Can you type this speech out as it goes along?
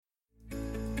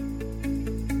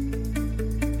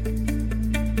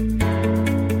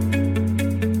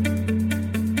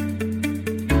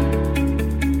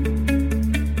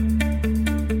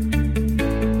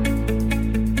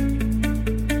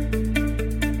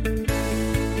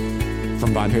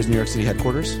From VinePair's New York City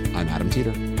headquarters, I'm Adam Teeter.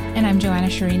 And I'm Joanna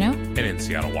Sciarrino. And in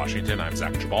Seattle, Washington, I'm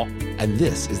Zach Jabal. And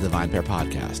this is the VinePair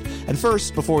Podcast. And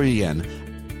first, before we begin,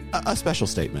 a special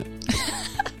statement.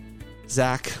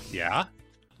 Zach. Yeah?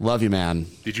 Love you, man.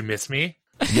 Did you miss me?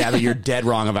 Yeah, but you're dead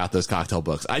wrong about those cocktail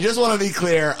books. I just want to be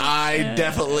clear. I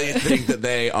definitely think that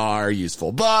they are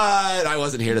useful. But I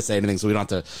wasn't here to say anything, so we don't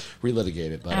have to relitigate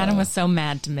it. But, Adam was so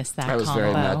mad to miss that combo. I was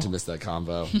very mad to miss that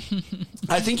combo.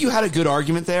 I think you had a good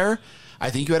argument there. But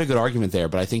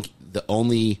I think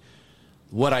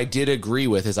what I did agree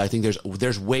with is I think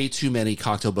there's way too many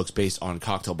cocktail books based on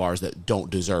cocktail bars that don't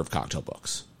deserve cocktail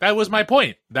books. That was my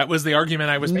point. That was the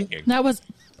argument I was making. That was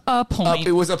a point.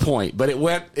 It was a point, but it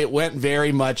went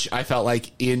very much, I felt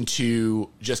like, into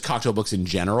just cocktail books in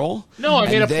general. No, I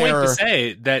made a point to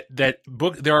say that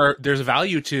there's a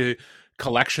value to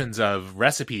collections of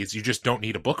recipes. You just don't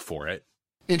need a book for it.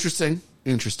 Interesting.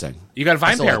 You got a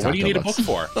VinePair. What do you need a book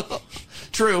for?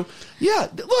 True. Yeah.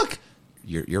 Look,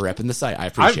 you're repping the site. I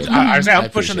appreciate it. I'm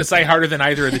pushing the site harder than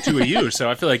either of the two of you,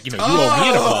 so I feel like you owe me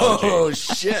an apology. Oh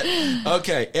shit.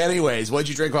 Okay. Anyways, what'd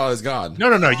you drink while I was gone?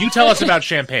 No. You tell us about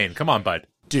champagne. Come on, bud.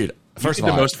 Dude, first of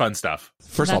all, all, the most fun stuff.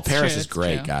 First of all, Paris is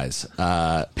great, guys.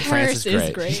 France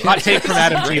is great. Hot take from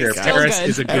Adam Teeter. Paris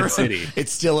is a good city.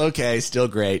 It's still okay, still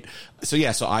great. So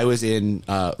I was in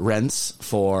Rennes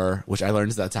which I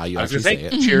learned that's how you actually say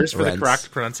it. Cheers for the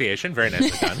correct pronunciation. Very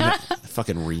nicely done.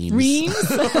 Fucking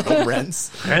Reims.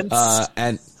 Rennes.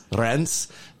 And Rennes.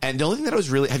 And the only thing that I was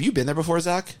really, have you been there before,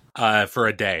 Zach? For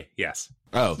a day, yes.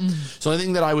 Oh, so the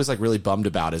thing that I was really bummed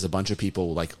about is a bunch of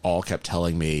people all kept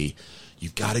telling me,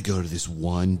 you've got to go to this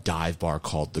one dive bar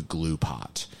called the Glue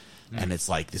Pot. And it's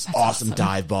this awesome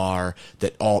dive bar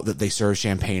that they serve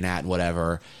champagne at and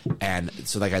whatever. And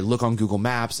so I look on Google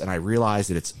Maps and I realize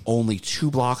that it's only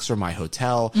 2 blocks from my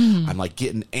hotel. I'm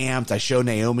getting amped. I show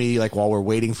Naomi while we're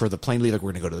waiting for the plane to leave, we're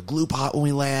going to go to the Glue Pot when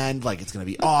we land. It's going to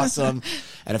be awesome.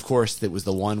 And of course, it was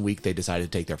the 1 week they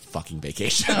decided to take their fucking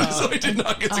vacation. So I did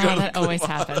not get to go to the that Glue always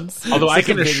Pot. happens. Although I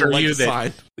can assure you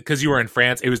that because you were in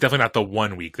France, it was definitely not the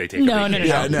 1 week they take a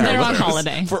vacation. No. They're on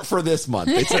holiday. For this month.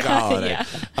 They took a holiday.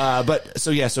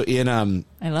 So in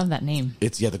I love that name.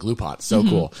 It's the Glue Pot. So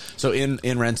cool. So in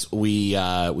Rennes, we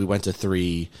went to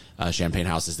 3 champagne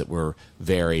houses that were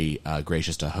very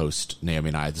gracious to host Naomi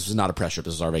and I. This was not a press trip.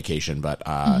 This was our vacation, but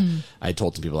I had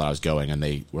told some people that I was going, and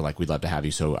they were like, "We'd love to have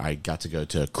you." So I got to go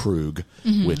to Krug,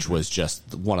 which was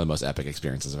just one of the most epic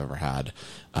experiences I've ever had.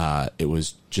 It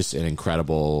was just an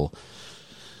incredible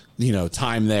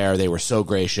time there. They were so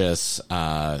gracious.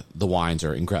 The wines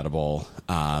are incredible.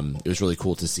 It was really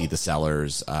cool to see the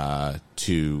cellars,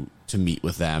 to meet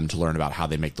with them, to learn about how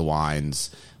they make the wines.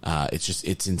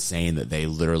 It's insane that they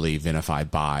literally vinify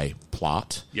by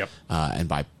plot. Yep. And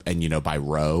by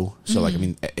row. So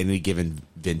any given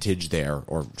vintage there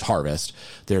or harvest,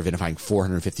 they're vinifying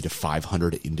 450 to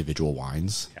 500 individual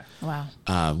wines. Yeah.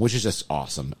 Wow. Which is just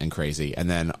awesome and crazy. And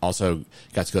then also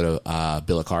got to go to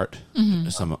Billicart,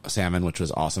 some salmon, which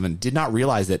was awesome, and did not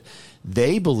realize that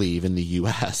they believe in the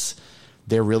U.S.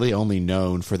 they're really only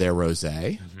known for their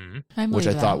rosé, which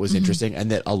I thought was interesting,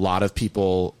 and that a lot of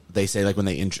people, they say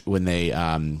when they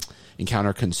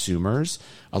encounter consumers,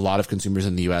 a lot of consumers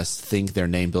in the U.S. think their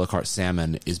name Billicart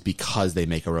Salmon is because they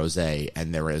make a rosé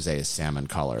and their rosé is salmon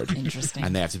colored. Interesting.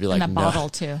 And they have to be and no. bottle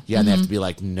too. Yeah, and they have to be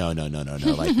no.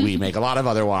 We make a lot of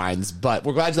other wines, but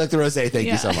we're glad you like the rosé. Thank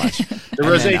you so much. The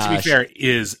rosé, to be fair,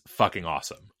 is fucking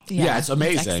awesome. Yeah, it's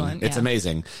amazing. It's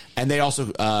amazing. And they also,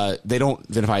 they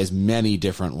don't vinify as many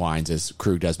different wines as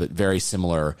Krug does, but very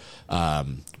similar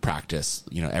practice,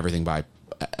 everything by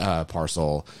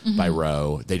parcel, by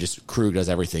row. Krug does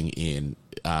everything in,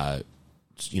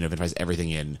 vinifies everything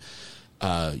in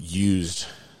used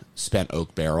spent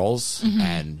oak barrels,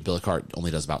 and Billicart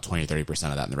only does about 20 or 30%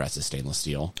 of that, and the rest is stainless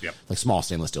steel. Yep. Small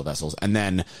stainless steel vessels. And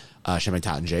then Champagne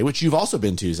Taittinger, which you've also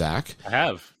been to, Zach. I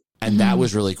have. And that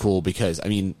was really cool because,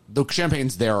 the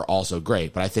champagnes there are also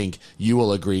great, but I think you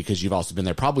will agree because you've also been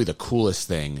there. Probably the coolest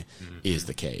thing is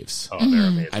the caves. Oh, they're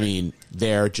amazing.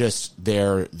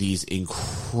 They're these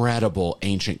incredible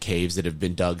ancient caves that have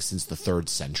been dug since the 3rd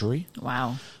century.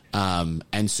 Wow.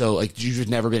 And so you've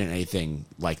never been in anything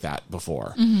like that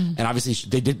before. And obviously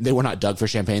they were not dug for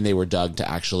champagne. They were dug to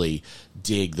actually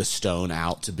dig the stone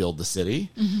out to build the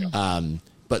city.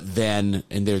 But then,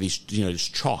 and they're these,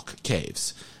 just chalk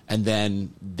caves. And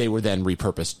then they were then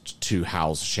repurposed to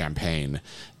house champagne.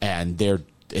 And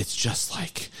it's just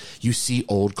you see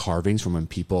old carvings from when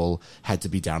people had to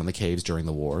be down in the caves during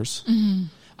the wars.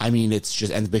 I mean, it's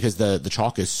just, and because the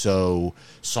chalk is so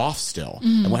soft still.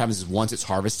 And what happens is once it's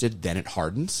harvested, then it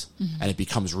hardens and it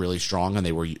becomes really strong, and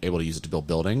they were able to use it to build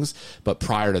buildings. But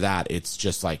prior to that, it's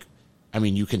just like, I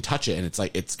mean, you can touch it and it's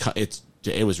like,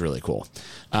 it was really cool.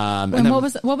 And then,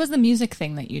 what was the music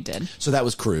thing that you did? So that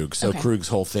was Krug. So Okay. Krug's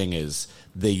whole thing is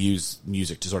they use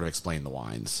music to sort of explain the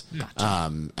wines.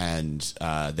 Gotcha. And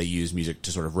they use music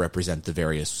to sort of represent the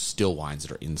various still wines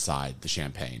that are inside the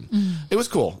champagne. It was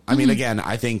cool. I mean, again,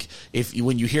 I think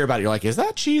when you hear about it, you're like, is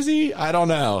that cheesy? I don't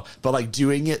know. But like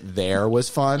doing it there was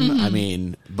fun. I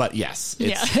mean, but yes,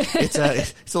 it's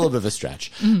a little bit of a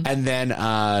stretch. And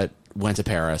then, went to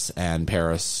Paris, and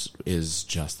Paris is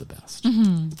just the best.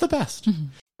 It's the best.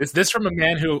 Is this from a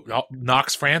man who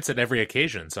knocks France at every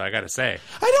occasion? So I got to say,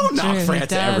 I don't knock True,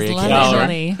 France he every does occasion. love Well,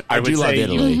 Italy. I do would love say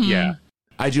Italy. Yeah.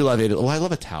 I do love Italy. Well, I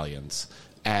love Italians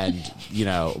and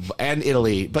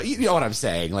Italy, but you know what I'm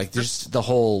saying? Like just the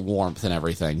whole warmth and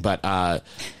everything. But Paris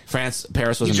was He's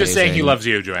amazing. just saying he loves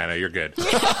you, Joanna. You're good.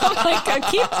 Like,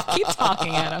 keep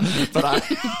talking at him.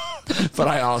 But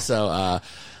I also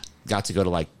got to go to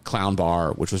like Clown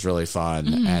Bar, which was really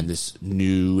fun, and this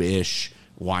new-ish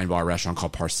wine bar restaurant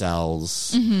called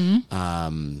Parcells,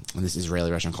 and this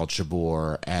Israeli restaurant called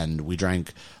Shabur, and we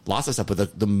drank lots of stuff.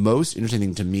 But the most interesting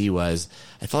thing to me was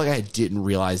I felt like I didn't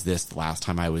realize this the last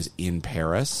time I was in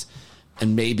Paris.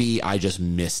 And maybe I just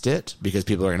missed it because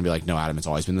people are going to be like, no, Adam, it's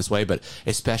always been this way. But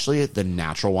especially at the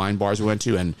natural wine bars we went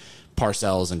to, and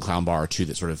Parcells and Clown Bar are two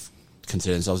that sort of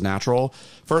consider themselves natural.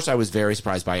 First, I was very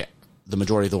surprised by the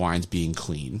majority of the wines being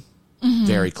clean,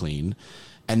 very clean.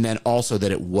 And then also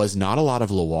that it was not a lot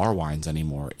of Loire wines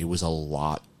anymore. It was a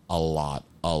lot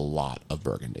of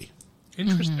Burgundy.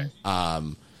 Interesting.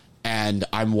 And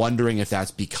I'm wondering if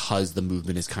that's because the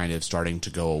movement is kind of starting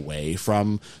to go away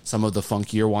from some of the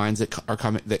funkier wines that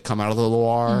come out of the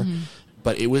Loire.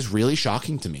 But it was really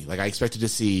shocking to me. Like I expected to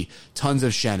see tons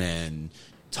of Chenin,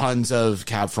 tons of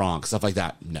Cab Franc, stuff like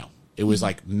that. No. It was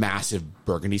like massive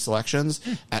Burgundy selections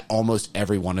at almost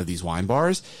every one of these wine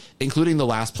bars, including the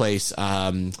last place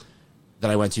that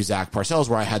I went to, Zach Parcells,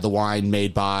 where I had the wine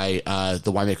made by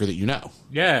the winemaker that you know.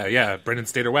 Yeah. Brendan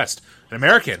Stater West, an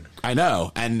American. I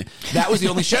know, and that was the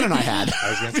only Chenin I had. I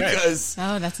was going to say. Because,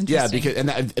 Oh, that's interesting.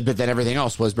 but then everything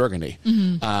else was Burgundy,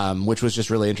 which was just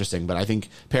really interesting. But I think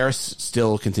Paris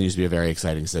still continues to be a very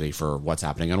exciting city for what's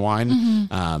happening in wine.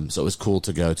 So it was cool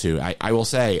to go to. I will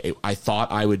say, I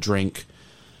thought I would drink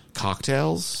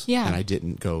cocktails, and I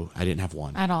didn't have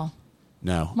one At all.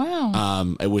 No.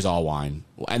 Wow. It was all wine,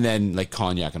 and then like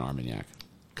cognac and Armagnac.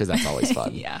 Because that's always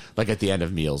fun. Yeah. Like at the end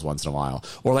of meals once in a while.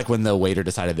 Or like when the waiter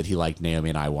decided that he liked Naomi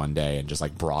and I one day and just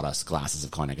like brought us glasses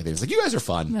of cognac. And he was like, you guys are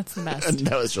fun. That's the best. And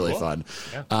that was really fun.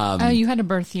 Yeah. Oh, you had a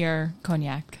birth year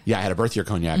cognac. Yeah, I had a birth year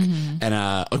cognac and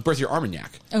a birth year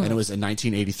Armagnac. Oh. And it was in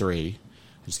 1983.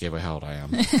 I just gave away how old I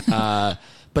am.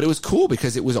 But it was cool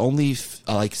because it was only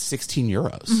like 16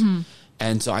 euros.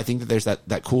 And so I think that there's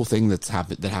that cool thing that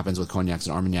happens with cognacs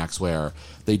and Armagnacs where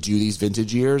they do these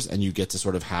vintage years and you get to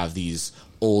sort of have these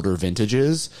older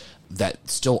vintages that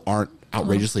still aren't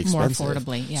outrageously More expensive.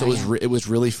 affordably, yeah, so it was yeah. it was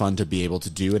really fun to be able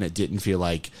to do, and it didn't feel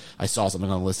like I saw something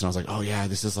on the list and I was like, oh yeah,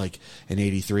 this is like an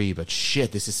 83, but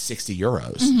shit, this is 60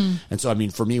 euros. And so I mean,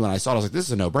 for me, when I saw it, I was like, this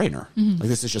is a no-brainer. Like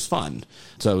this is just fun.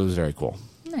 So it was very cool.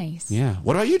 Nice. Yeah.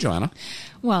 What about you, Joanna?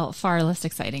 Well, far less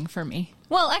exciting for me.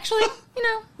 Well, actually,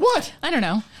 What? I don't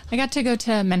know. I got to go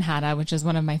to Manhattan, which is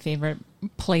one of my favorite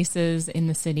places in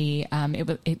the city.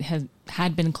 It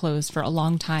had been closed for a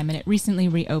long time, and it recently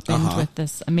reopened with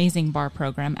this amazing bar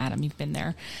program. Adam, you've been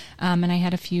there. And I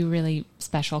had a few really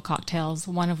special cocktails,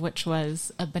 one of which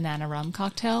was a banana rum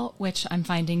cocktail, which I'm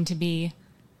finding to be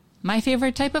my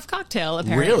favorite type of cocktail,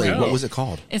 apparently. Really? What was it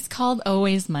called? It's called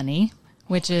Always Money,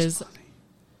 which is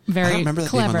very I don't remember that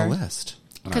clever. name on the list.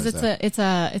 Because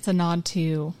it's a nod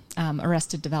to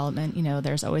Arrested Development. You know,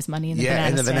 there's always money in the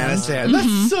banana stand,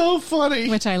 That's so funny.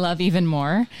 which I love even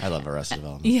more. I love Arrested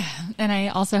Development. Yeah, and I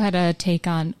also had their take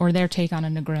on a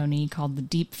Negroni called the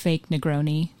Deep Fake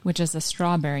Negroni, which is a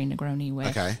strawberry Negroni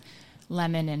with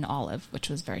lemon and olive, which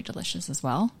was very delicious as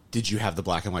well. Did you have the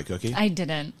black and white cookie? I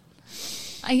didn't.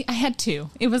 I had two.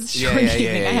 It was a short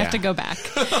evening. I have to go back.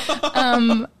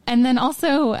 And then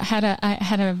also I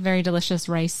had a very delicious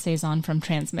rice saison from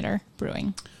Transmitter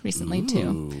Brewing recently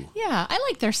too. Yeah, I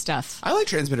like their stuff. I like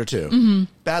Transmitter too.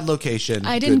 Bad location.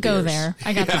 I didn't good go beers. there.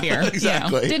 I got the beer.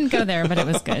 Exactly. Didn't go there, but it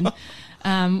was good.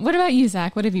 What about you,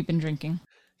 Zach? What have you been drinking?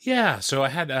 Yeah, so I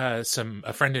had a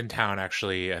friend in town,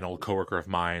 actually, an old coworker of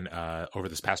mine, over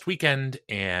this past weekend,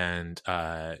 and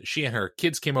she and her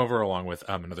kids came over along with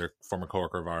another former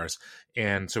coworker of ours,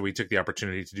 and so we took the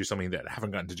opportunity to do something that I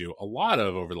haven't gotten to do a lot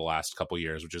of over the last couple of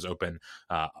years, which is open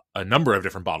a number of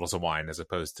different bottles of wine, as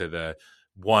opposed to the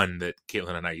one that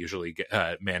Caitlin and I usually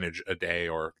manage a day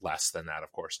or less than that,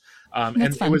 of course.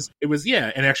 And fun. it was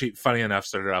yeah, and actually, funny enough,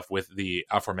 started off with the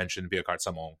aforementioned Biocart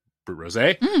Salmon Brut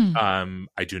Rosé.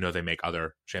 I do know they make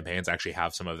other champagnes. I actually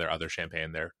have some of their other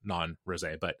champagne. They're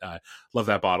non-rosé, but love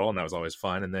that bottle, and that was always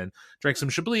fun. And then drank some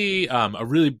Chablis, a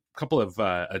really couple of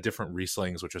different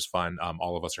Rieslings, which was fun.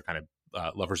 All of us are kind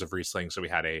of lovers of Riesling, so we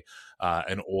had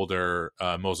an older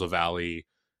Mosel Valley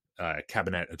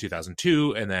Cabernet of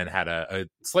 2002, and then had a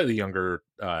slightly younger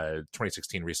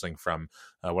 2016 Riesling from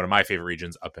one of my favorite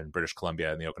regions up in British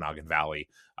Columbia in the Okanagan Valley.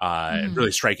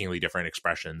 Really strikingly different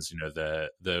expressions.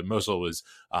 The Mosel was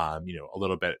a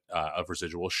little bit of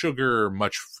residual sugar,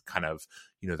 much kind of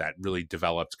that really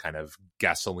developed kind of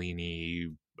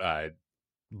gasoline-y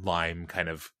lime kind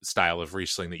of style of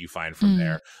Riesling that you find from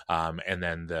there. And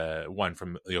then the one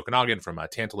from the Okanagan from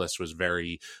Tantalus was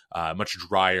very much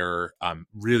drier,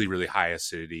 really, really high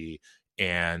acidity,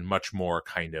 and much more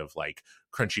kind of like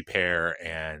crunchy pear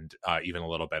and even a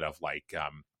little bit of like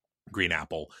green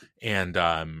apple, and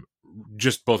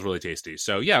just both really tasty.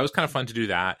 So yeah, it was kind of fun to do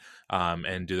that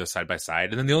and do this side by side.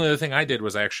 And then the only other thing I did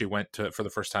was I actually went to, for the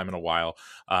first time in a while,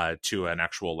 to an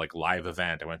actual like live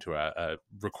event. I went to a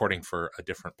recording for a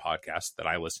different podcast that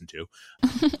I listen to.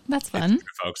 That's fun.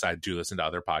 Folks, I do listen to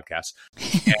other podcasts.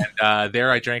 And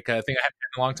there I drank a thing I hadn't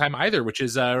had in a long time either, which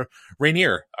is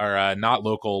Rainier, our not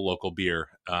local beer.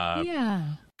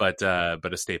 But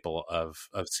a staple of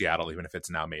Seattle, even if it's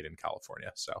now made in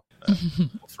California. So we'll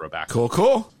throw back.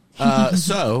 Cool.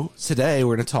 So today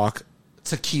we're going to talk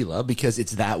tequila because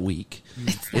it's that week.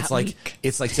 It's like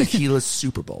tequila's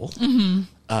Super Bowl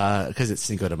because it's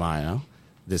Cinco de Mayo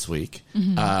this week.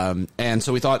 And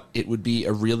so we thought it would be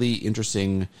a really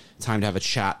interesting time to have a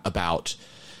chat about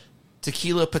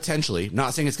tequila potentially,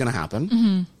 not saying it's going to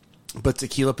happen, but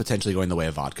tequila potentially going the way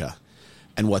of vodka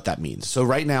and what that means. So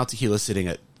right now tequila's sitting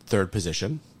at third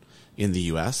position in the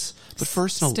U.S., but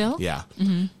first,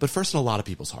 but first in a lot of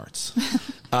people's hearts.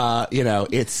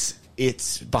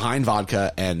 It's behind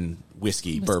vodka and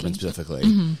whiskey, bourbon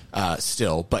specifically,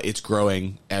 still, but it's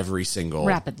growing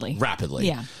rapidly.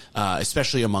 Yeah.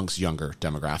 Especially amongst younger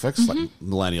demographics, like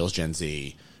millennials, Gen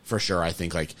Z, for sure. I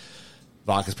think like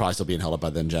vodka's probably still being held up by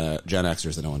the Gen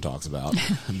Xers that no one talks about,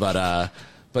 but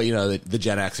the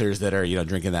Gen Xers that are,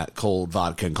 drinking that cold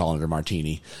vodka and calling it a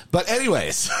martini. But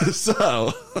anyways,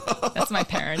 so. That's my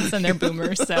parents and they're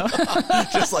boomers, so.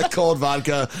 Just like cold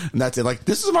vodka, and that's it. Like,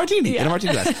 this is a martini in a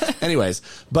martini glass. Anyways,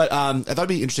 but I thought it'd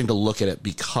be interesting to look at it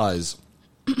because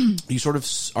you sort of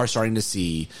are starting to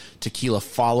see tequila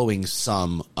following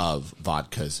some of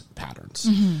vodka's patterns.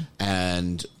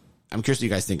 And I'm curious what you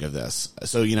guys think of this.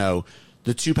 So,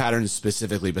 the two patterns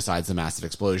specifically besides the massive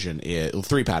explosion,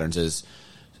 three patterns is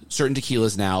certain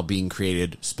tequilas now being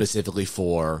created specifically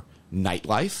for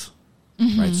nightlife,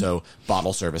 right? So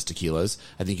bottle service tequilas.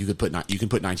 I think you can put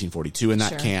 1942 in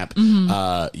that camp.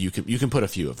 You can put a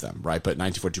few of them, right? But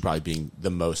 1942 probably being the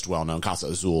most well known. Casa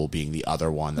Azul being the other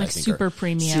one that like I think super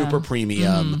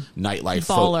premium nightlife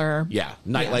baller,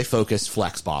 nightlife focused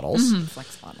flex bottles.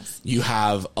 Flex bottles. You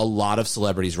have a lot of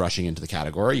celebrities rushing into the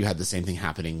category. You had the same thing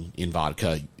happening in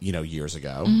vodka, years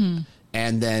ago.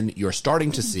 And then you're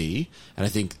starting to see, and I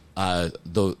think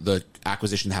the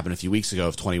acquisition that happened a few weeks ago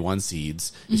of 21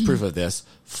 Seeds is proof of this,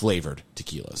 flavored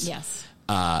tequilas. Yes.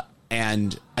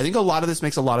 And I think a lot of this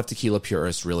makes a lot of tequila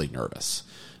purists really nervous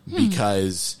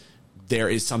because there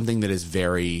is something that is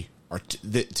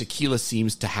that tequila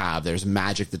seems to have, there's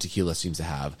magic that tequila seems to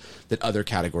have that other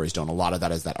categories don't. A lot of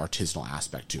that is that artisanal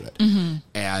aspect to it.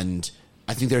 And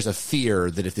I think there's a fear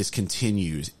that if this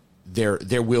continues,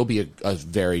 there will be a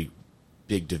very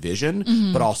big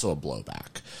division, but also a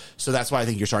blowback. So that's why I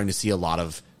think you're starting to see a lot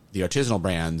of the artisanal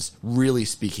brands really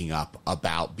speaking up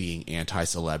about being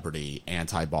anti-celebrity,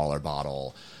 anti-baller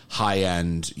bottle,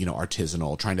 high-end,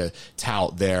 artisanal, trying to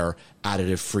tout their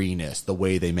additive freeness, the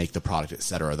way they make the product, et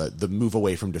cetera, the move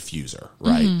away from diffuser,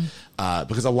 right?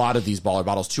 Because a lot of these baller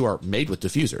bottles too are made with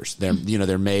diffusers.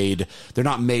 They're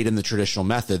not made in the traditional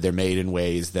method. They're made in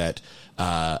ways that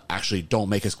actually don't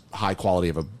make as high quality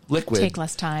of a liquid. Take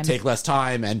less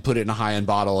time and put it in a high-end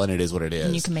bottle, and it is what it is.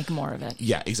 And you can make more of it.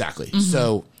 Yeah, exactly.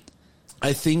 So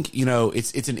I think,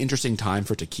 it's an interesting time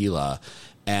for tequila,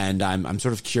 and I'm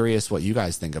sort of curious what you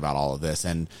guys think about all of this,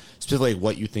 and specifically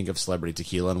what you think of celebrity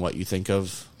tequila and what you think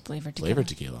of flavored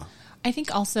tequila. I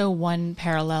think also one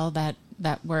parallel that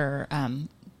that we're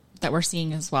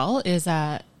seeing as well is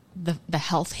the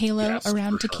health halo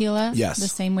around tequila. Yes. The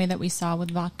same way that we saw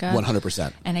with vodka.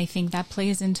 100%. And I think that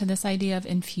plays into this idea of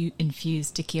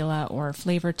infused tequila or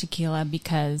flavored tequila,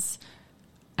 because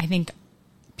I think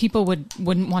people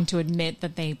wouldn't want to admit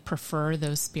that they prefer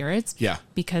those spirits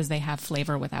because they have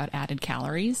flavor without added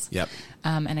calories. Yep.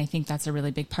 And I think that's a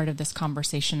really big part of this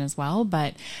conversation as well.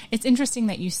 But it's interesting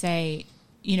that you say,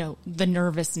 the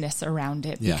nervousness around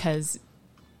it, because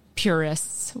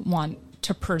purists want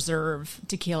to preserve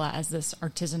tequila as this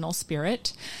artisanal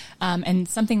spirit. And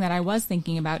something that I was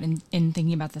thinking about in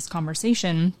thinking about this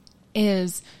conversation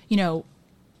is,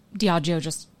 Diageo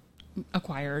just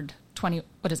acquired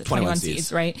 21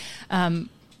 Seeds, right?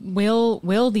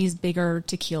 Will these bigger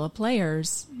tequila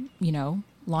players,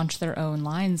 launch their own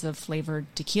lines of flavored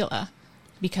tequila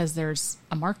because there's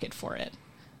a market for it,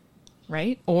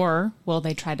 right? Or will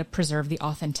they try to preserve the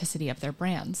authenticity of their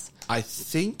brands? I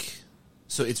think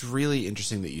so. It's really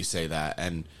interesting that you say that,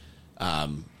 and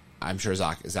I'm sure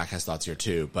Zach has thoughts here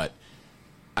too. But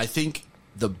I think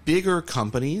the bigger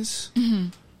companies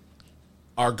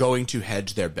are going to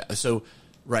hedge their bet. So,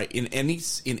 right, in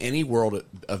any world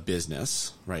of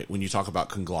business, right, when you talk about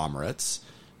conglomerates,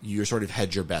 you sort of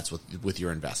hedge your bets with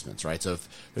your investments, right? So if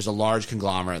there's a large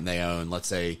conglomerate and they own, let's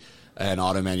say, an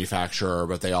auto manufacturer,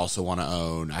 but they also want to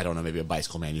own, I don't know, maybe a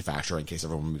bicycle manufacturer in case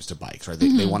everyone moves to bikes, right?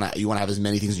 You want to have as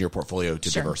many things in your portfolio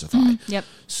to diversify. Yep.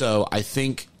 So I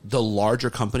think the larger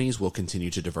companies will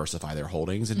continue to diversify their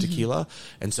holdings in tequila.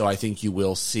 And so I think you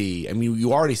will see, I mean,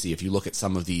 you already see, if you look at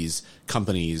some of these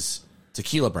companies'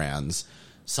 tequila brands,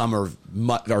 some are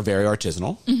very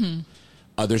artisanal.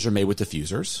 Others are made with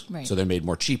diffusers. Right. So they're made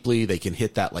more cheaply. They can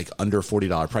hit that like under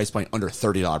 $40 price point, under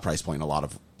 $30 price point in a lot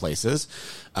of places.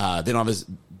 They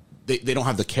don't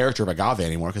have the character of agave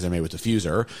anymore because they're made with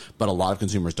diffuser, but a lot of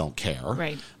consumers don't care.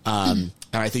 Right. And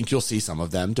I think you'll see some of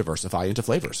them diversify into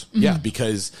flavors. Yeah,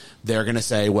 because they're going to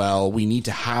say, well, we need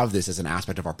to have this as an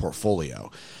aspect of our portfolio.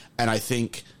 And I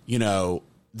think,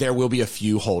 there will be a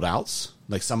few holdouts,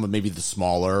 like some of maybe the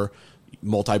smaller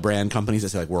multi-brand companies that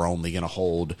say like we're only going to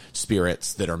hold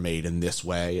spirits that are made in this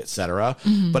way, et cetera.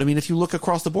 But I mean, if you look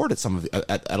across the board at some of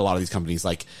at a lot of these companies,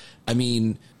 like, I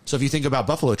mean, so if you think about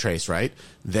Buffalo Trace, right?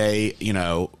 They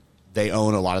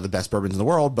own a lot of the best bourbons in the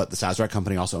world, but the Sazerac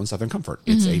company also owns Southern Comfort.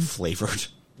 It's a flavored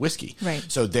whiskey. Right.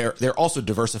 So they're also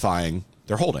diversifying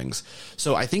their holdings.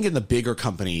 So I think in the bigger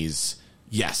companies,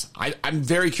 yes, I'm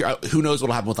very curious. Who knows what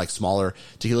will happen with like smaller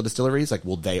tequila distilleries? Like,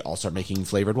 will they all start making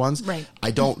flavored ones? Right.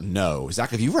 I don't know.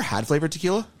 Zach, have you ever had flavored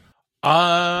tequila?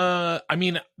 I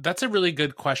mean, that's a really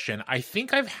good question. I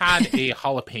think I've had a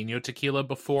jalapeno tequila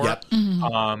before,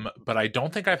 but I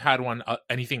don't think I've had one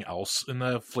anything else in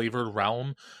the flavored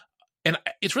realm. And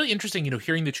it's really interesting,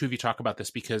 hearing the two of you talk about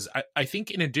this, because I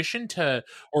think in addition to,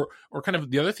 or kind of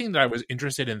the other thing that I was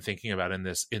interested in thinking about in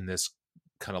this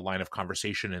kind of line of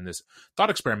conversation and this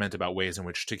thought experiment about ways in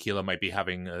which tequila might be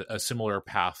having a similar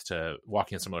path to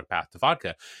walking a similar path to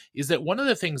vodka is that one of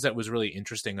the things that was really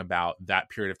interesting about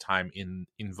that period of time in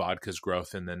vodka's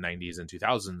growth in the 90s and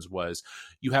 2000s was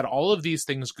you had all of these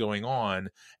things going on,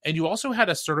 and you also had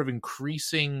a sort of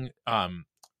increasing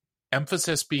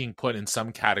emphasis being put in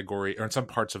some category or in some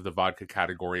parts of the vodka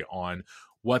category on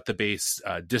what the base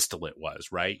distillate was,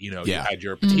 right? You had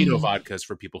your potato vodkas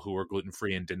for people who were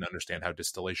gluten-free and didn't understand how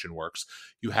distillation works.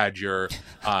 You had your,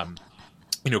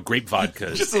 grape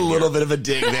vodkas. Just a little bit of a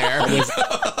dig there.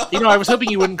 I was hoping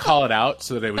you wouldn't call it out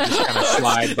so that it would just kind of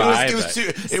slide by. It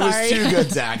was too good,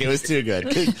 Zach. It was too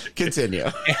good. Continue.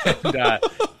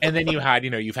 And then you had,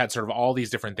 you've had sort of all these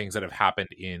different things that have happened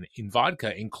in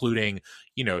vodka, including,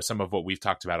 some of what we've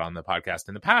talked about on the podcast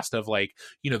in the past of like,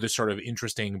 this sort of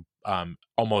interesting,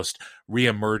 almost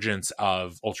reemergence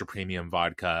of ultra premium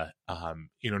vodka, not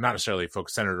necessarily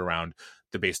folks centered around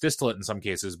the base distillate in some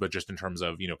cases, but just in terms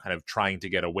of, kind of trying to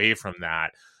get away from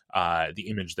that, the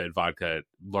image that vodka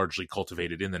largely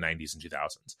cultivated in the 90s and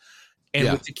 2000s.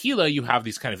 And with tequila, you have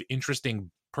these kind of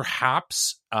interesting,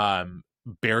 perhaps,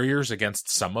 barriers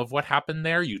against some of what happened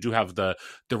there. You do have the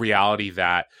reality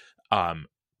that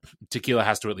tequila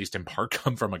has to at least in part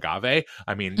come from agave.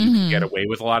 I mean, you can get away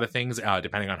with a lot of things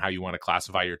depending on how you want to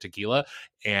classify your tequila.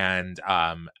 And,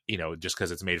 just because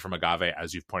it's made from agave,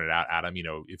 as you've pointed out, Adam,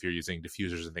 if you're using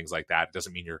diffusers and things like that, it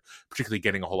doesn't mean you're particularly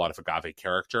getting a whole lot of agave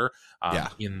character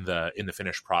in the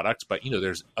finished product. But,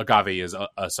 there's agave is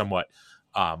a somewhat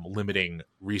limiting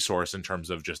resource in terms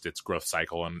of just its growth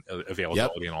cycle and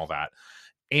availability and all that.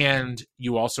 And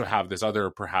you also have this other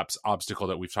perhaps obstacle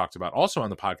that we've talked about also on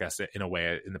the podcast in a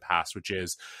way in the past, which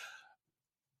is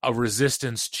a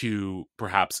resistance to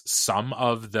perhaps some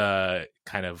of the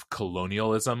kind of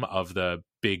colonialism of the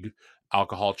big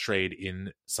alcohol trade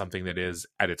in something that is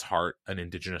at its heart an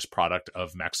indigenous product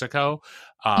of Mexico.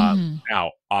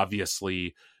 Now,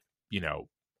 obviously,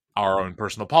 our own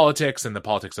personal politics and the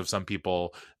politics of some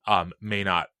people may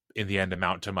not in the end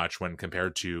amount to much when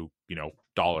compared to,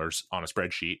 dollars on a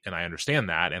spreadsheet. And I understand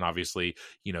that. And obviously,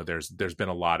 there's been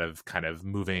a lot of kind of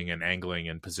moving and angling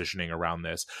and positioning around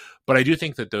this. But I do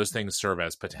think that those things serve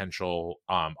as potential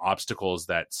obstacles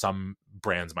that some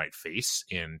brands might face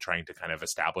in trying to kind of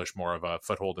establish more of a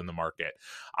foothold in the market.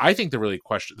 I think the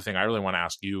thing I really want to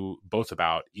ask you both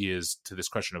about is to this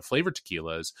question of flavored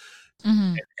tequilas.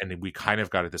 And we kind of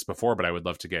got at this before, but I would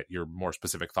love to get your more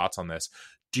specific thoughts on this.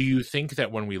 Do you think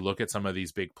that when we look at some of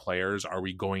these big players, are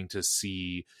we going to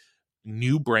see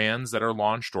new brands that are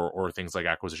launched or things like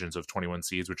acquisitions of 21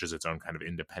 Seeds, which is its own kind of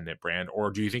independent brand?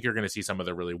 Or do you think you're going to see some of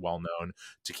the really well-known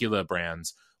tequila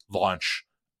brands launch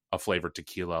a flavored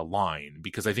tequila line?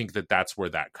 Because I think that that's where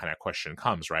that kind of question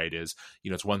comes, right? Is,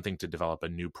 it's one thing to develop a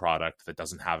new product that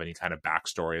doesn't have any kind of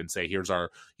backstory and say, here's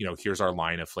our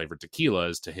line of flavored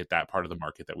tequilas to hit that part of the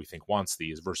market that we think wants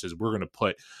these, versus we're going to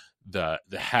put the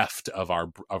heft of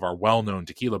our well-known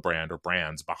tequila brand or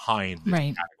brands behind this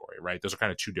category, right? Those are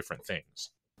kind of two different things.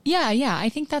 Yeah. I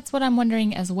think that's what I'm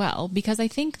wondering as well, because I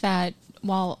think that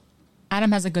while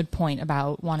Adam has a good point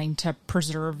about wanting to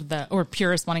preserve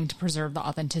purists wanting to preserve the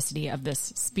authenticity of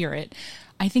this spirit,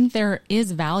 I think there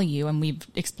is value, and we've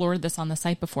explored this on the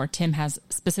site before, Tim has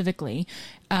specifically,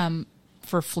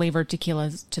 for flavored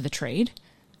tequilas to the trade,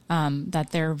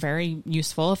 that they're very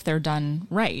useful if they're done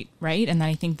right? And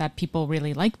I think that people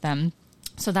really like them.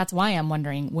 So that's why I'm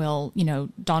wondering, will,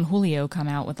 Don Julio come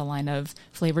out with a line of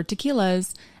flavored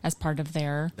tequilas as part of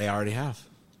their... They already have.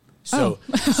 So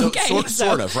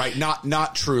sort of, right?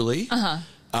 Not truly.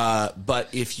 But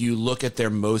if you look at their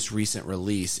most recent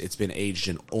release, it's been aged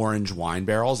in orange wine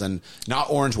barrels, and not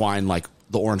orange wine like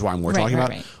the orange wine we're talking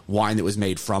about. Wine that was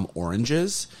made from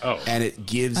oranges. And it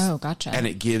gives and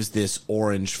it gives this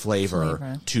orange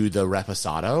flavor to the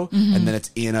reposado, and then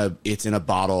it's in a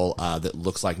bottle that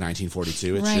looks like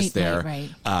 1942. It's just there.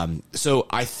 So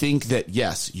I think that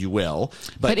yes, you will,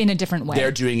 but in a different way.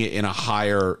 They're doing it in a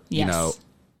higher,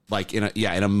 like in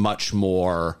a much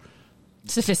more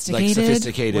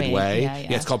sophisticated way. Yeah,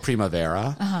 it's called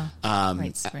Primavera.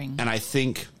 Spring. And I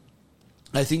think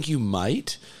you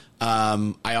might.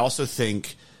 I also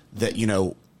think that,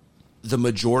 the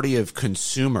majority of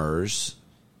consumers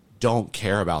don't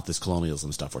care about this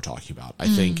colonialism stuff we're talking about.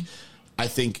 I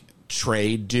think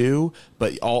trade do,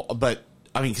 but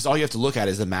because all you have to look at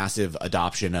is the massive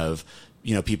adoption of,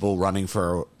 people running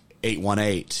for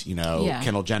 818,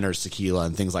 Kendall Jenner's tequila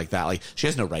and things like that. Like, she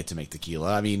has no right to make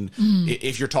tequila. I mean,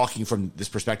 if you're talking from this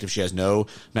perspective, she has no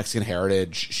Mexican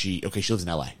heritage. She lives in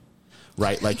LA.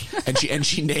 Right. Like, and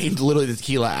she named literally the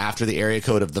tequila after the area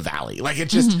code of the Valley. Like, it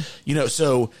just,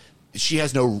 so she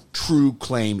has no true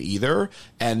claim either.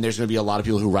 And there's going to be a lot of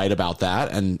people who write about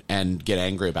that and get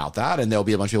angry about that. And there'll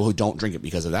be a bunch of people who don't drink it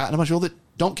because of that, and a bunch of people that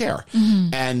don't care.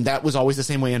 And that was always the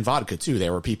same way in vodka too.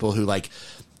 There were people who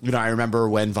I remember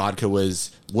when vodka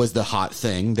was the hot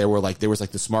thing, there was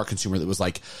the smart consumer that was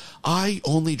like, I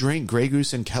only drink Grey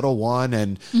Goose and Kettle One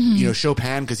and,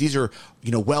 Chopin because these are,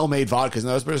 well-made vodkas. And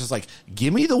those person was like,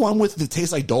 give me the one that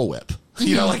tastes like Dole Whip.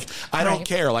 I don't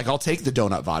care. Like, I'll take the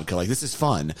donut vodka. Like, this is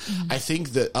fun. I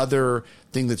think the other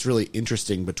thing that's really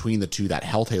interesting between the two, that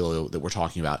health halo that we're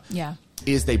talking about,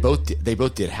 is they both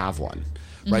did have one,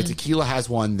 right? Tequila has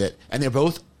one and they're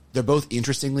both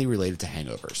interestingly related to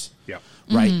hangovers. Yeah.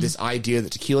 Right? This idea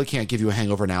that tequila can't give you a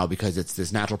hangover now because it's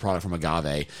this natural product from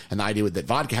agave. And the idea that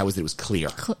vodka had was that it was clear.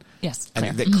 Yes.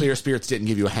 And that clear spirits didn't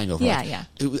give you a hangover. Yeah.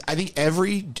 I think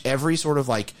every sort of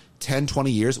 10,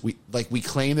 20 years, we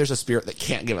claim there's a spirit that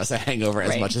can't give us a hangover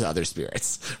as much as other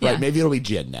spirits. Right? Maybe it'll be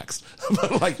gin next.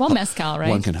 But mezcal, right?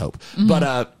 One can hope.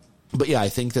 But yeah, I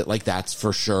think that that's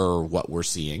for sure what we're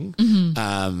seeing.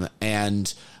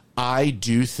 And I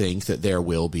do think that there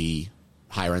will be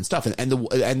higher end stuff, and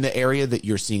the area that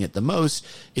you're seeing it the most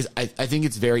is I think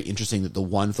it's very interesting that the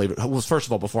one flavor. Well, first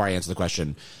of all, before I answer the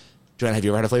question, Joanna, have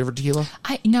you ever had a flavored tequila?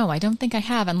 No, I don't think I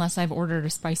have, unless I've ordered a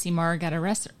spicy marg at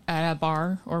a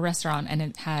bar or restaurant, and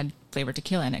it had flavored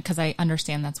tequila in it, because I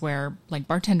understand that's where like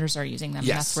bartenders are using them.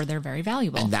 Yes. And that's where they're very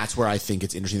valuable. And that's where I think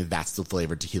it's interesting that that's the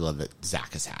flavored tequila that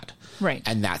Zach has had. Right.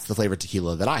 And that's the flavored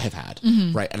tequila that I have had.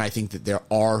 Right. And I think that there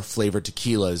are flavored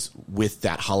tequilas with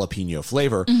that jalapeno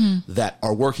flavor that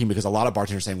are working, because a lot of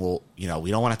bartenders are saying, well, you know,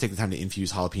 we don't want to take the time to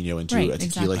infuse jalapeno into a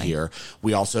tequila here.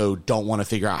 We also don't want to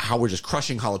figure out how we're just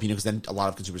crushing jalapeno, because then a lot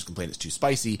of consumers complain it's too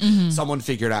spicy. Someone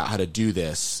figured out how to do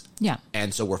this. Yeah.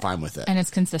 And so we're fine with it. And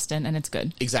it's consistent and it's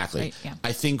good. Exactly. Right, yeah.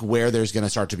 I think where there's going to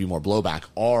start to be more blowback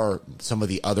are some of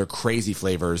the other crazy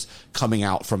flavors coming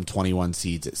out from 21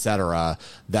 Seeds, et cetera,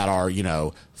 that are, you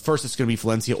know, first it's going to be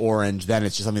Valencia Orange, then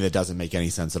it's just something that doesn't make any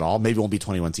sense at all. Maybe it won't be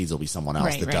 21 Seeds, it'll be someone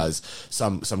else does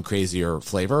some crazier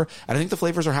flavor. And I think the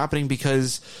flavors are happening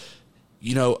because,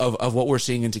 you know, of what we're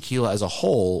seeing in tequila as a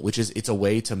whole, which is it's a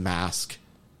way to mask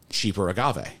cheaper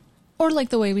agave. Or like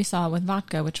the way we saw with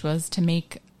vodka, which was to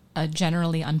make a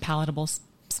generally unpalatable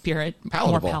spirit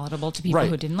more palatable to people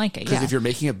who didn't like it. Because if you're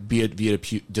making it via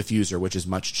diffuser, which is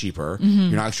much cheaper,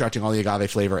 you're not extracting all the agave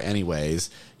flavor anyways.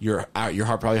 You're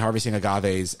probably harvesting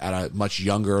agaves at a much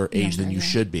younger age than you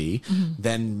should be.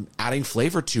 Then adding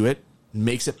flavor to it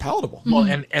makes it palatable. Well,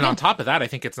 and on top of that, I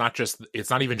think it's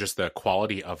not even just the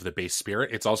quality of the base spirit.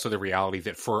 It's also the reality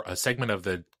that for a segment of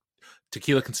the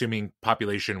tequila consuming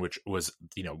population, which was,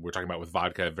 you know, we're talking about with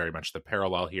vodka, very much the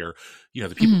parallel here, you know,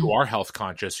 the people who are health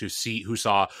conscious, who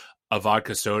saw a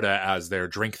vodka soda as their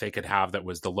drink they could have that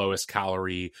was the lowest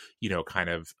calorie, you know, kind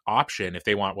of option. If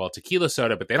they want, well, tequila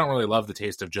soda, but they don't really love the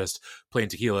taste of just plain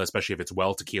tequila, especially if it's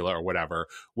well tequila or whatever.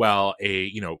 Well,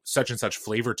 you know, such and such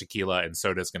flavor tequila and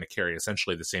soda is going to carry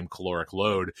essentially the same caloric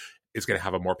load, is going to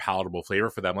have a more palatable flavor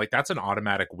for them. Like that's an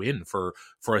automatic win for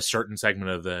a certain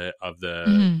segment of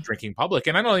the drinking public.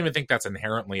 And I don't even think that's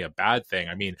inherently a bad thing.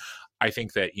 I mean, I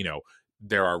think that, you know,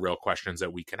 there are real questions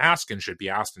that we can ask and should be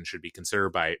asked and should be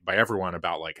considered by everyone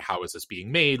about like, how is this being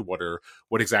made? What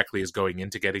exactly is going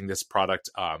into getting this product,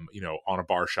 you know, on a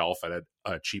bar shelf at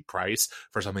a cheap price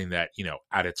for something that, you know,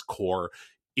 at its core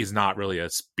is not really a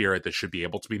spirit that should be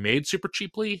able to be made super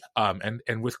cheaply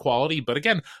and with quality. But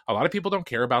again, a lot of people don't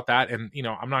care about that. And, you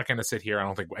know, I'm not going to sit here. I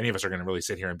don't think any of us are going to really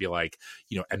sit here and be like,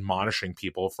 you know, admonishing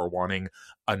people for wanting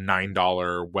a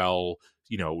 $9,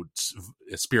 you know,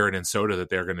 spirit and soda that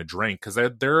they're going to drink, because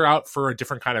they're out for a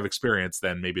different kind of experience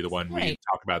than maybe the one we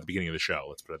talked about at the beginning of the show.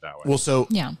 Let's put it that way. Well, so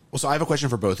I have a question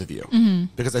for both of you,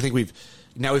 because I think we've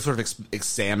sort of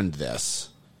examined this.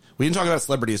 We didn't talk about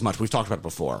celebrity as much. We've talked about it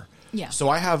before. Yeah. So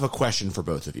I have a question for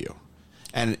both of you.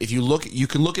 And if you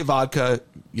can look at vodka.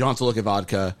 You don't have to look at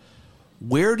vodka.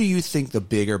 Where do you think the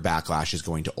bigger backlash is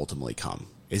going to ultimately come?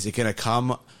 Is it going to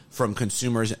come from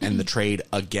consumers and the trade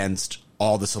against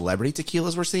all the celebrity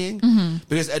tequilas we're seeing?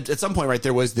 Because at some point, right,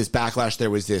 there was this backlash. There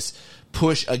was this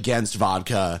push against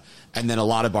vodka. And then a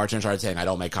lot of bartenders started saying, I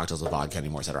don't make cocktails with vodka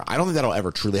anymore, et cetera. I don't think that'll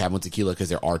ever truly happen with tequila, because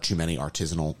there are too many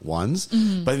artisanal ones. But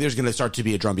I think there's going to start to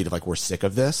be a drumbeat of like, we're sick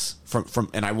of this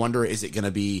and I wonder, is it going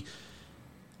to be,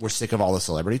 we're sick of all the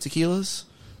celebrity tequilas?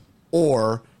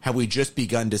 Or have we just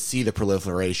begun to see the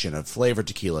proliferation of flavored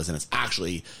tequilas, and it's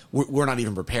actually, we're not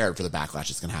even prepared for the backlash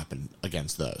that's going to happen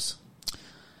against those?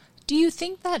 Do you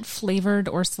think that flavored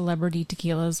or celebrity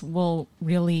tequilas will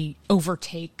really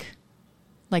overtake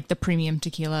like the premium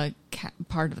tequila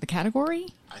part of the category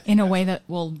in a way that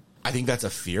will... I think that's a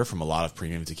fear from a lot of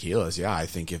premium tequilas. Yeah, I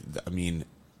think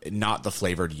not the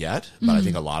flavored yet, but I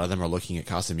think a lot of them are looking at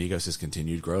Casamigos'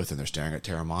 continued growth, and they're staring at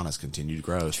Teremana's continued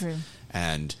growth. True.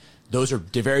 And those are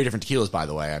very different tequilas, by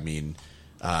the way. I mean,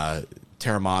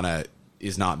 Teremana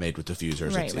is not made with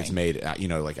diffusers. It's made, you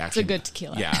know, like actually... It's a good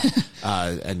tequila. Yeah.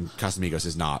 And Casamigos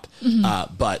is not.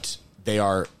 But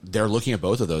they're looking at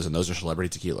both of those, and those are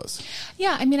celebrity tequilas.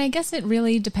 Yeah. I mean, I guess it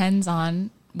really depends on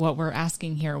what we're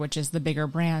asking here, which is the bigger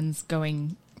brands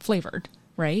going flavored,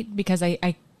 right? Because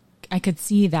I could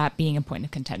see that being a point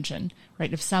of contention,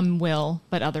 right? If some will,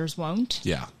 but others won't.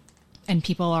 Yeah. And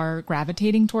people are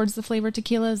gravitating towards the flavored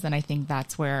tequilas, then I think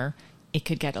that's where it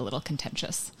could get a little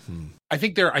contentious. I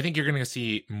think you're going to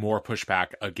see more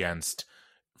pushback against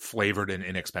flavored and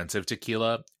inexpensive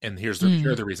tequila, and here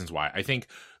are the reasons why. I think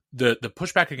the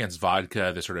pushback against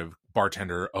vodka, the sort of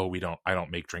bartender, I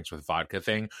don't make drinks with vodka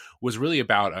thing, was really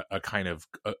about a kind of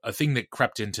a thing that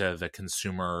crept into the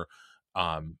consumer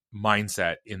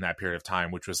mindset in that period of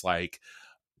time, which was like,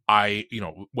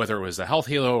 whether it was a health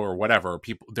halo or whatever,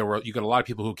 you got a lot of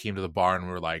people who came to the bar and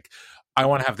were like, I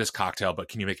want to have this cocktail, but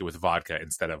can you make it with vodka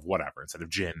instead of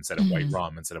gin, instead of white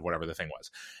rum, instead of whatever the thing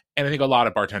was? And I think a lot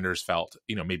of bartenders felt,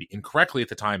 you know, maybe incorrectly at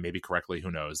the time, maybe correctly,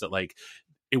 who knows, that like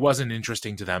it wasn't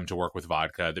interesting to them to work with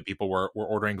vodka, that people were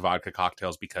ordering vodka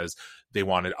cocktails because they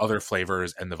wanted other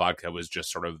flavors, and the vodka was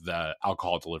just sort of the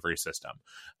alcohol delivery system.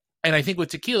 And I think with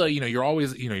tequila, you're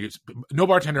always, no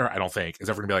bartender, I don't think,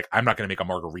 is ever gonna be like, I'm not gonna make a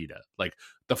margarita. Like,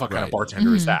 the fuck kind of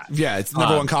bartender is that? Yeah, it's the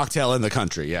number one cocktail in the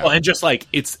country. Yeah. Well, and just like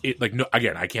no,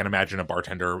 again, I can't imagine a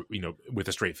bartender, with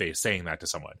a straight face saying that to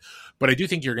someone. But I do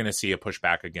think you're going to see a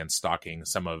pushback against stocking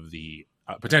some of the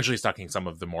potentially stocking some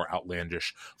of the more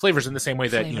outlandish flavors, in the same way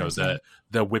that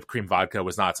the whipped cream vodka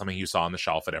was not something you saw on the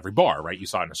shelf at every bar, right? You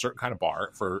saw it in a certain kind of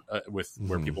bar for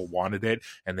where people wanted it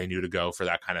and they knew to go for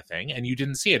that kind of thing, and you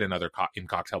didn't see it in other in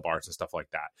cocktail bars and stuff like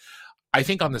that. I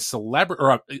think on the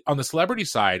celebrity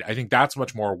side, I think that's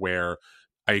much more where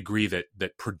I agree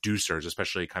that producers,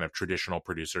 especially kind of traditional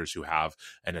producers who have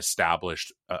an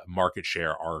established market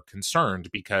share, are concerned,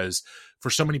 because for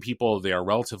so many people, they are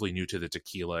relatively new to the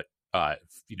tequila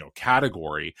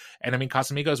category. And I mean,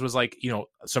 Casamigos was like,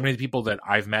 so many people that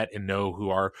I've met and know who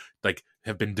are like,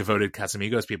 have been devoted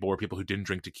Casamigos people were people who didn't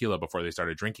drink tequila before they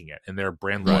started drinking it, and their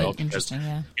brand loyal because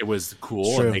it was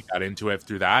cool and they got into it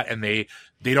through that. And they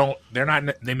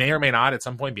may or may not at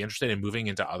some point be interested in moving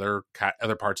into other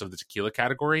parts of the tequila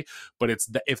category. But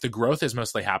if the growth is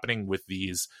mostly happening with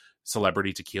these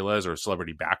celebrity tequilas or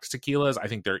celebrity backed tequilas, I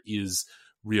think there is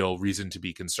real reason to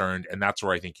be concerned. And that's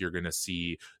where I think you're going to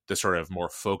see the sort of more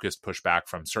focused pushback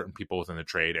from certain people within the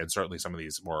trade, and certainly some of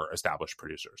these more established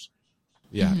producers.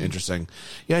 Yeah, interesting.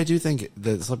 Yeah, I do think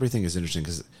the celebrity thing is interesting,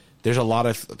 because there's a lot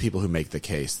of people who make the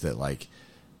case that like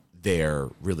they're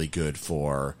really good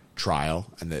for trial,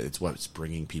 and that it's what's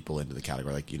bringing people into the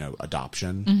category, like,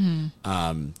 adoption.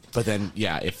 But then,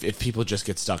 yeah, if people just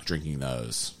get stuck drinking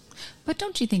those. But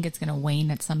don't you think it's going to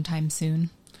wane at some time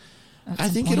soon? I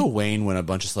think it'll wane when a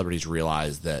bunch of celebrities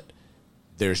realize that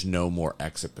there's no more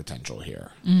exit potential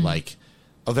here. Like,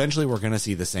 eventually we're going to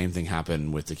see the same thing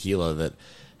happen with tequila that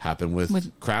happened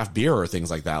with craft beer or things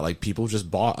like that. Like, people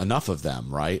just bought enough of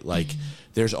them, right? Like,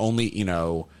 there's only,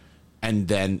 and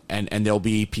then there'll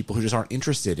be people who just aren't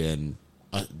interested in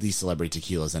these celebrity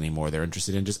tequilas anymore. They're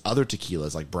interested in just other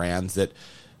tequilas, like brands that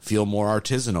feel more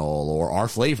artisanal or are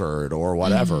flavored or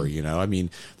whatever, I mean,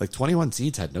 like 21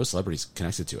 Seeds had no celebrities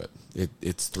connected to it.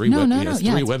 It's three women.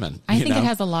 I think it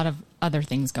has a lot of other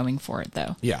things going for it,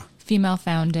 though. Yeah. Female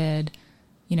founded,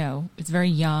 it's very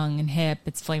young and hip.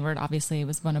 It's flavored. Obviously, it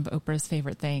was one of Oprah's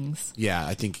favorite things. Yeah,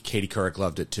 I think Katie Couric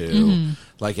loved it too.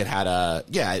 Like, it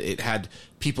had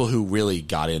people who really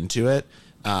got into it,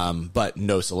 but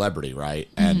no celebrity, right?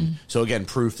 And so again,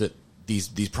 proof that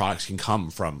these products can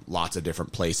come from lots of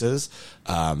different places,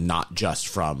 not just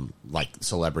from like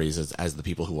celebrities as the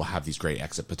people who will have these great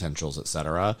exit potentials, et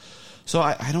cetera. So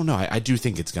I don't know. I do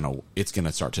think it's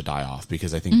gonna start to die off,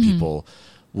 because I think people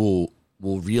will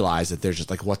realize that they're just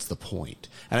like, what's the point?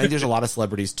 And I think there's a lot of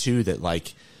celebrities too that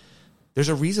like, there's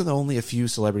a reason that only a few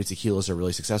celebrity tequilas are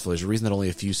really successful. There's a reason that only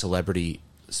a few celebrity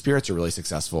spirits are really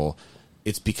successful.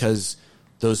 It's because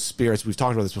those spirits, we've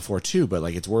talked about this before too, but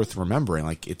like, it's worth remembering,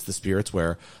 like, it's the spirits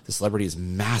where the celebrity is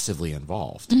massively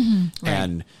involved. Right.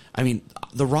 And I mean,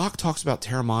 The Rock talks about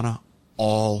Teremana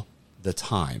all the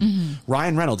time.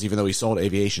 Ryan Reynolds, even though he sold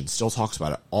aviation, still talks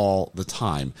about it all the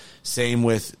time. Same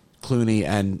with Clooney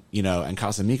and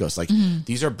Casamigos. Like,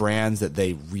 these are brands that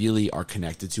they really are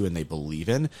connected to and they believe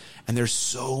in. And there's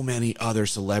so many other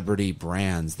celebrity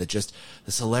brands that just,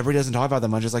 the celebrity doesn't talk about them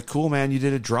much. It's like, cool, man, you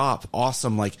did a drop.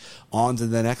 Awesome. Like, on to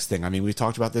the next thing. I mean, we've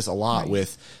talked about this a lot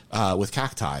with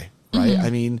Cacti, right?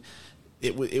 I mean,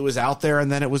 it was out there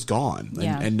and then it was gone,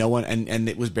 and no one, and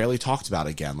it was barely talked about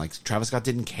again. Like, Travis Scott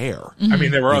didn't care. I mean,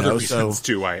 there were other reasons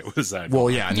too why it was well,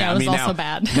 yeah, it was also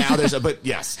bad. Now there's but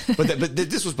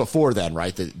this was before then,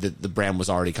 right? The brand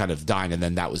was already kind of dying, and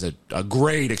then that was a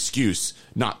great excuse.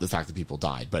 Not the fact that people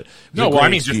died, but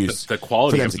just the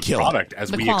quality of the product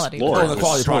as we explored. The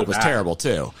quality of the product was terrible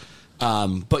too.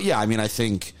 But yeah, I mean, I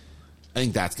think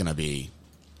that's going to be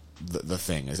the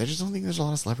thing. Is I just don't think there's a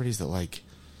lot of celebrities that, like,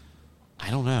 I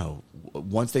don't know,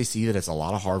 once they see that it's a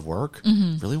lot of hard work,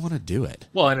 really want to do it.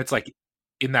 Well, and it's like,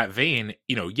 in that vein,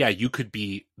 you could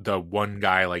be the one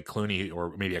guy like Clooney,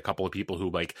 or maybe a couple of people who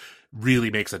like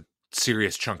really makes a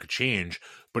serious chunk of change.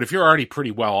 But if you're already pretty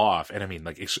well off, and I mean,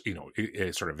 like,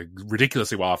 it's sort of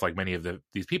ridiculously well off, like many of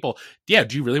these people, do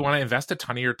you really want to invest a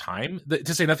ton of your time,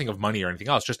 to say nothing of money or anything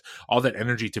else, just all that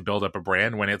energy to build up a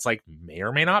brand when it's like may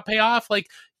or may not pay off? Like,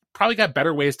 probably got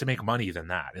better ways to make money than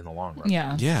that in the long run.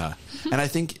 Yeah. And I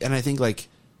think like,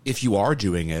 if you are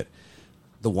doing it,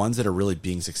 the ones that are really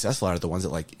being successful are the ones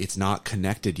that, like, it's not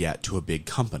connected yet to a big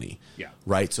company. Yeah.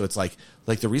 Right. So it's like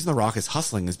the reason The Rock is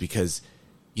hustling is because,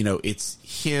 it's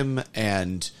him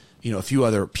and a few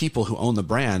other people who own the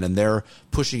brand, and they're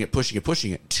pushing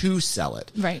it to sell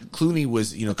it. Right. Clooney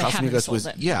was, Casamigos was,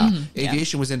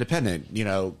 Aviation was independent,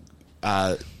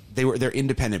 they're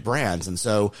independent brands, and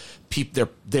so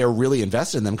they're really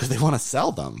invested in them because they want to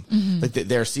sell them. Like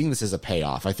they're seeing this as a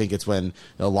payoff. I think it's when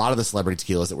a lot of the celebrity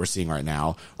tequilas that we're seeing right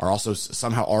now are also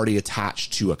somehow already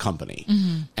attached to a company,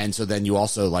 and so then you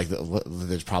also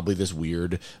there's probably this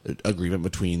weird agreement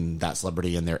between that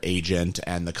celebrity and their agent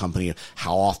and the company,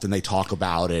 how often they talk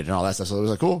about it and all that stuff. So it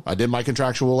was like, cool, I did my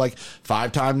contractual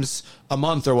 5 times a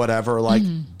month or whatever,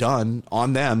 done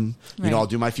on them. Right. I'll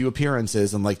do my few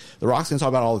appearances, and The Rock's gonna talk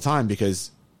about it all the time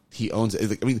because he owns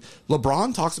it. I mean,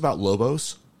 LeBron talks about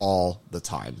Lobos all the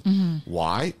time.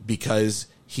 Why? Because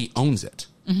he owns it.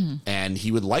 And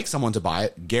he would like someone to buy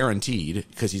it, guaranteed,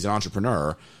 because he's an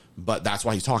entrepreneur, but that's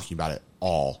why he's talking about it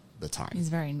all the time. He's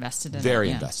very invested in it. Very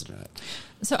invested in it.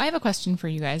 So I have a question for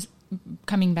you guys.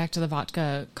 Coming back to the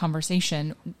vodka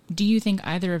conversation, do you think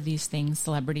either of these things,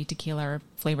 celebrity tequila or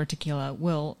flavor tequila,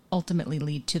 will ultimately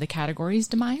lead to the category's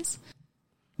demise?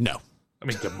 No. I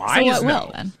mean, demise? So what no.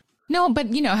 will then? No,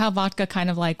 but how vodka kind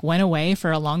of went away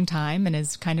for a long time and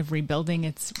is kind of rebuilding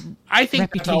its I think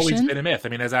reputation. That's always been a myth. I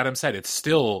mean, as Adam said, it's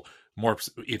still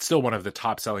one of the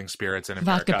top selling spirits in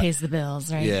America. Vodka pays the bills,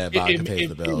 right? Yeah, vodka pays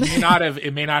the bills.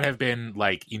 It may not have been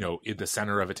in the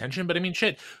center of attention, but I mean,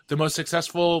 shit, the most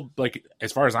successful,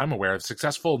 as far as I'm aware,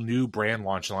 successful new brand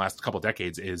launch in the last couple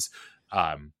decades is,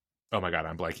 oh my God,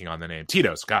 I'm blanking on the name.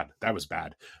 Tito's. God, that was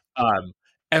bad.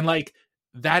 And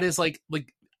that is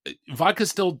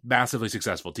vodka's still massively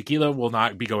successful. Tequila will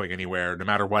not be going anywhere no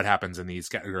matter what happens in these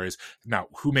categories. Now,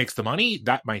 who makes the money?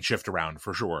 That might shift around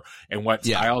for sure. And what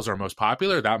styles are most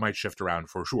popular? That might shift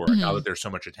around for sure. Now that there's so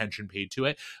much attention paid to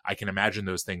it, I can imagine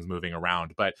those things moving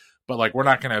around. But we're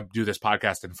not going to do this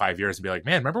podcast in 5 years and be like,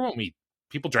 man, remember when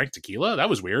people drank tequila? That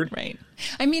was weird. Right.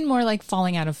 I mean, more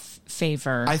falling out of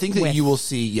favor. I think that you will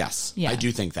see, yes. Yeah. I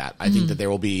do think that. I think that there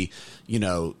will be,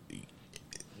 no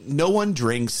one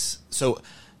drinks. So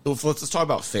let's talk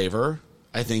about favor.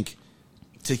 I think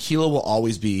tequila will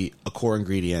always be a core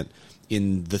ingredient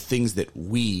in the things that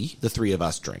we, the three of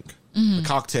us, drink. The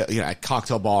cocktail, at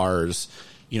cocktail bars,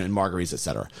 in margaritas,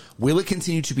 etc. Will it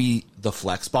continue to be the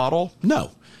flex bottle?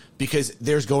 No, because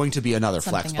there's going to be another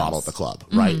flex bottle at the club,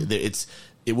 right?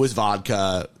 It was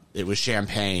vodka, it was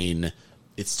champagne.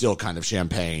 It's still kind of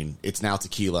champagne. It's now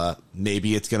tequila.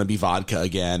 Maybe it's going to be vodka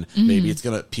again. Maybe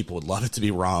people would love it to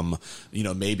be rum.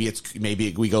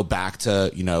 Maybe we go back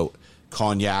to,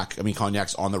 cognac. I mean,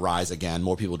 cognac's on the rise again.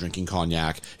 More people drinking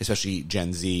cognac, especially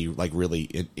Gen Z, really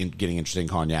getting interested in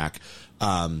cognac,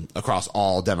 across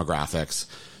all demographics.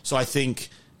 So I think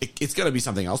it's going to be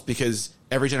something else because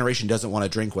every generation doesn't want to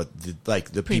drink what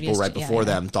the people right before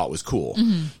them thought was cool.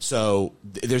 So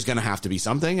there's going to have to be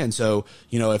something. And so,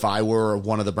 if I were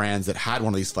one of the brands that had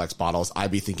one of these flex bottles, I'd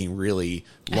be thinking really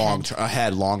long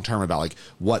term about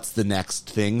what's the next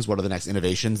things, what are the next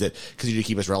innovations that continue to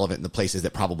keep us relevant in the places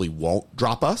that probably won't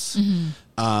drop us.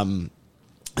 I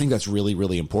think that's really,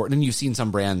 really important. And you've seen some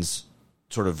brands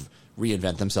sort of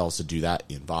reinvent themselves to do that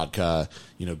in vodka.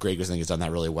 Grey Goose, I think, has done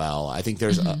that really well. I think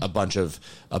there's a bunch of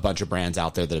brands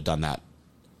out there that have done that,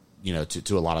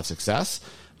 to a lot of success.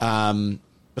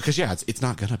 Because it's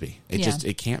not gonna be.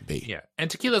 It can't be. Yeah, and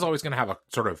tequila is always going to have a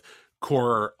sort of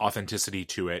core authenticity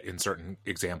to it in certain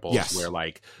examples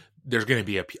where there's going to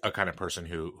be a kind of person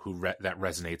that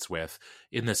resonates with,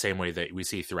 in the same way that we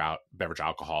see throughout beverage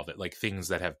alcohol, that things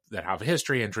that have a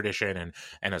history and tradition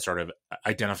and a sort of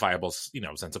identifiable,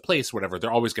 sense of place, whatever,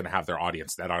 they're always going to have their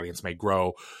audience. That audience may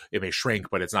grow, it may shrink,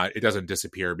 but it doesn't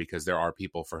disappear because there are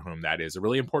people for whom that is a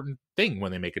really important thing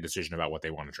when they make a decision about what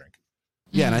they want to drink.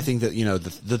 Yeah. And I think that,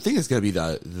 the thing is going to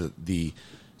be the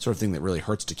sort of thing that really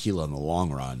hurts tequila in the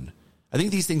long run. I think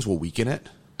these things will weaken it.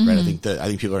 Right. I think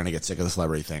people are going to get sick of the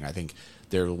celebrity thing. I think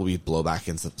there will be blowback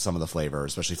against some of the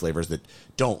flavors, especially flavors that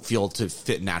don't feel to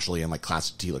fit naturally in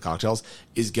classic tequila cocktails,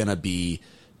 is going to be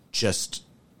just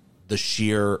the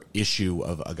sheer issue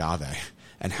of agave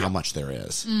and how much there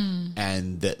is.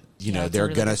 And that, they're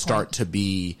going to start to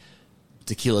be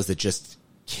tequilas that just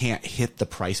can't hit the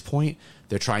price point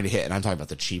they're trying to hit, and I'm talking about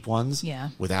the cheap ones,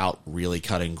 without really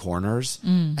cutting corners.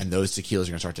 And those tequilas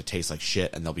are going to start to taste like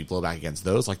shit, and there'll be blowback against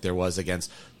those, like there was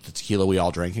against the tequila we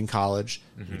all drank in college.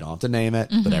 You don't have to name it,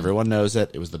 but everyone knows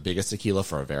it. It was the biggest tequila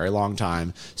for a very long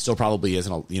time. Still probably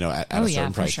isn't, at a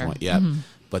certain price point yet.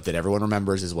 But that everyone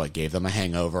remembers is what gave them a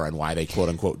hangover and why they quote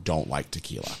unquote don't like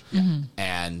tequila. And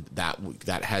and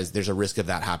there's a risk of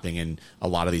that happening in a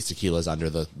lot of these tequilas under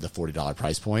the $40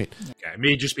 price point. Yeah, it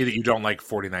may just be that you don't like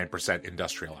 49%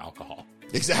 industrial alcohol.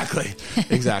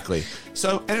 Exactly.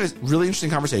 So anyways, really interesting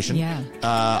conversation. Yeah.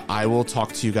 I will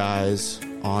talk to you guys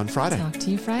on Friday. Talk to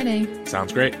you Friday.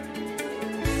 Sounds great.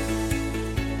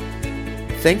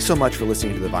 Thanks so much for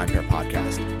listening to the VinePair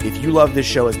podcast. If you love this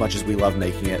show as much as we love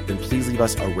making it, then please leave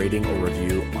us a rating or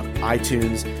review on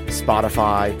iTunes,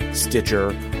 Spotify, Stitcher,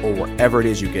 or wherever it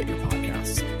is you get your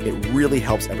podcasts. It really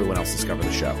helps everyone else discover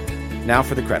the show. Now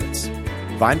for the credits.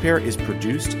 VinePair is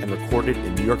produced and recorded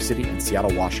in New York City and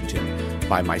Seattle, Washington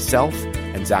by myself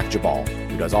and Zach Jabal,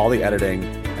 who does all the editing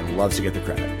and loves to get the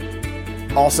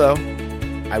credit. Also,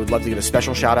 I would love to give a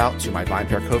special shout out to my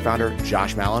VinePair co-founder,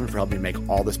 Josh Mallon, for helping me make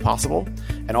all this possible,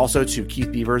 and also to Keith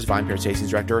Beavers, VinePair Tastings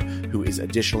Director, who is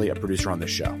additionally a producer on this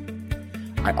show.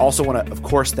 I also want to, of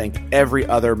course, thank every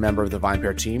other member of the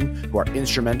VinePair team who are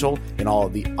instrumental in all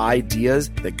of the ideas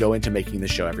that go into making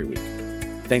this show every week.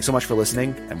 Thanks so much for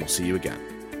listening, and we'll see you again.